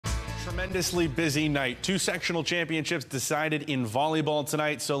Tremendously busy night. Two sectional championships decided in volleyball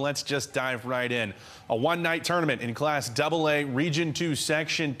tonight, so let's just dive right in. A one-night tournament in Class AA, Region 2,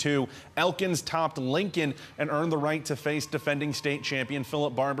 Section 2. Elkins topped Lincoln and earned the right to face defending state champion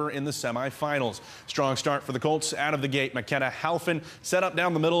Philip Barbour in the semifinals. Strong start for the Colts out of the gate. McKenna Halfin set up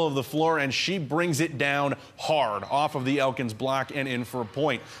down the middle of the floor, and she brings it down hard off of the Elkins block and in for a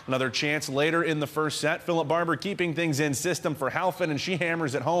point. Another chance later in the first set. Philip Barbour keeping things in system for Halfin, and she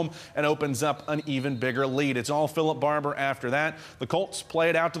hammers it home and opens up an even bigger lead. It's all Philip Barbour after that. The Colts play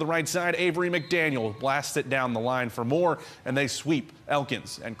it out to the right side. Avery McDaniel blasts it down the line for more, and they sweep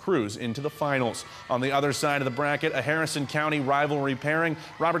Elkins and cruise into the finals. On the other side of the bracket, a Harrison County rivalry pairing.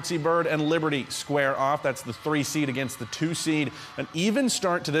 Robert C. Byrd and Liberty square off. That's the 3 seed against the 2 seed. An even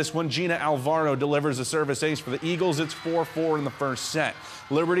start to this one. Gina Alvaro delivers a service ace for the Eagles. It's 4-4 in the first set.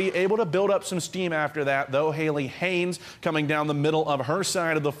 Liberty able to build up some steam after that, though. Haley Haynes coming down the middle of her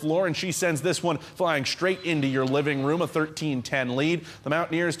side of the floor, and she sends this one flying straight into your living room, a 13-10 lead. The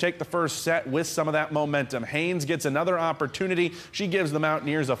Mountaineers take the first set with some of that momentum. Haynes gets another opportunity. She gives the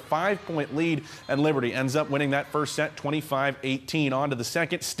Mountaineers a 5-point lead, and Liberty ends up winning that first set 25-18. On to the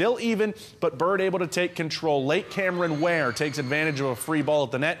second, still even, but Byrd able to take control. Late Cameron Ware takes advantage of a free ball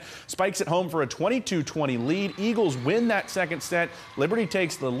at the net, spikes it home for a 22-20 lead. Eagles win that second set. Liberty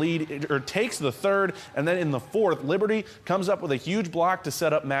takes the lead, or takes the third, and then in the fourth, Liberty comes up with a huge block to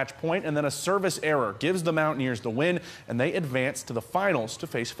set up match point, and then a service error gives the Mountaineers the win, and they advance to the finals to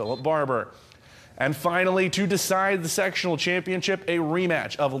face Philip Barbour. And finally, to decide the sectional championship, a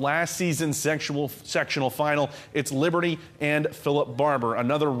rematch of last season's sectional final. It's Liberty and Philip Barbour.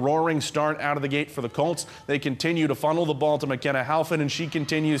 Another roaring start out of the gate for the Colts. They continue to funnel the ball to McKenna Halfin, and she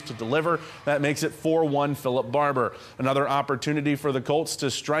continues to deliver. That makes it 4-1 Philip Barbour. Another opportunity for the Colts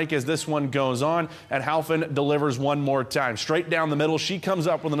to strike as this one goes on, and Halfin delivers one more time. Straight down the middle, she comes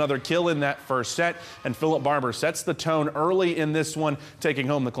up with another kill in that first set, and Philip Barbour sets the tone early in this one, taking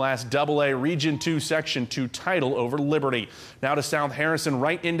home the Class AA Region 2 Section 2 title over Liberty. Now to South Harrison,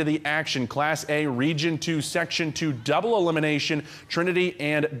 right into the action. Class A Region 2 Section 2 double elimination, Trinity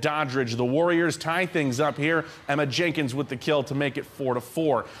and Doddridge. The Warriors tie things up here. Emma Jenkins with the kill to make it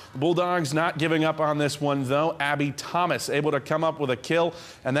 4-4. The Bulldogs not giving up on this one, though. Abby Thomas able to come up with a kill,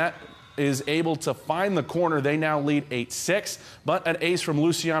 and that is able to find the corner. They now lead 8-6, but an ace from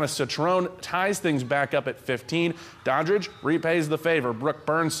Luciana Citron ties things back up at 15. Doddridge repays the favor. Brooke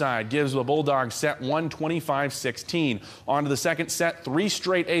Burnside gives the Bulldogs set 1, 25-16. On to the second set, 3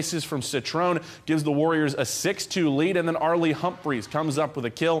 straight aces from Citron gives the Warriors a 6-2 lead, and then Arlie Humphreys comes up with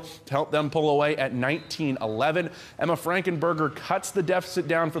a kill to help them pull away at 19-11. Emma Frankenberger cuts the deficit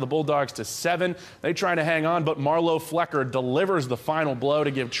down for the Bulldogs to 7. They try to hang on, but Marlo Flecker delivers the final blow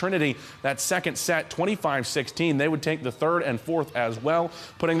to give Trinity that second set 25-16. They would take the third and fourth as well,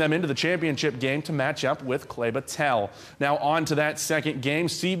 putting them into the championship game to match up with Clay Battelle. Now on to that second game,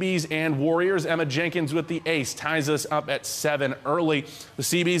 Seabees and Warriors. Emma Jenkins with the ace ties us up at 7 early. The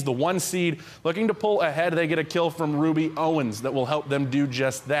Seabees, the 1 seed, looking to pull ahead. They get a kill from Ruby Owens that will help them do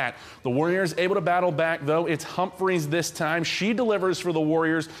just that. The Warriors able to battle back, though. It's Humphreys this time. She delivers for the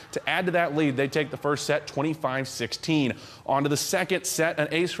Warriors to add to that lead. They take the first set 25-16. On to the second set, an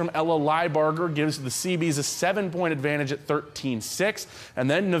ace from Ella Liebarger gives the Seabees a 7-point advantage at 13-6. And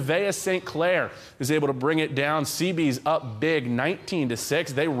then Nevaeh St. Clair is able to bring it down. Seabees up big, 19-6.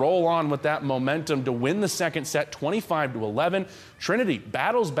 They roll on with that momentum to win the second set, 25-11. Trinity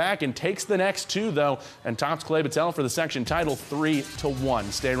battles back and takes the next 2, though, and tops Clay Battelle for the section title 3-1.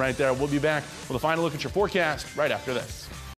 Stay right there. We'll be back with a final look at your forecast right after this.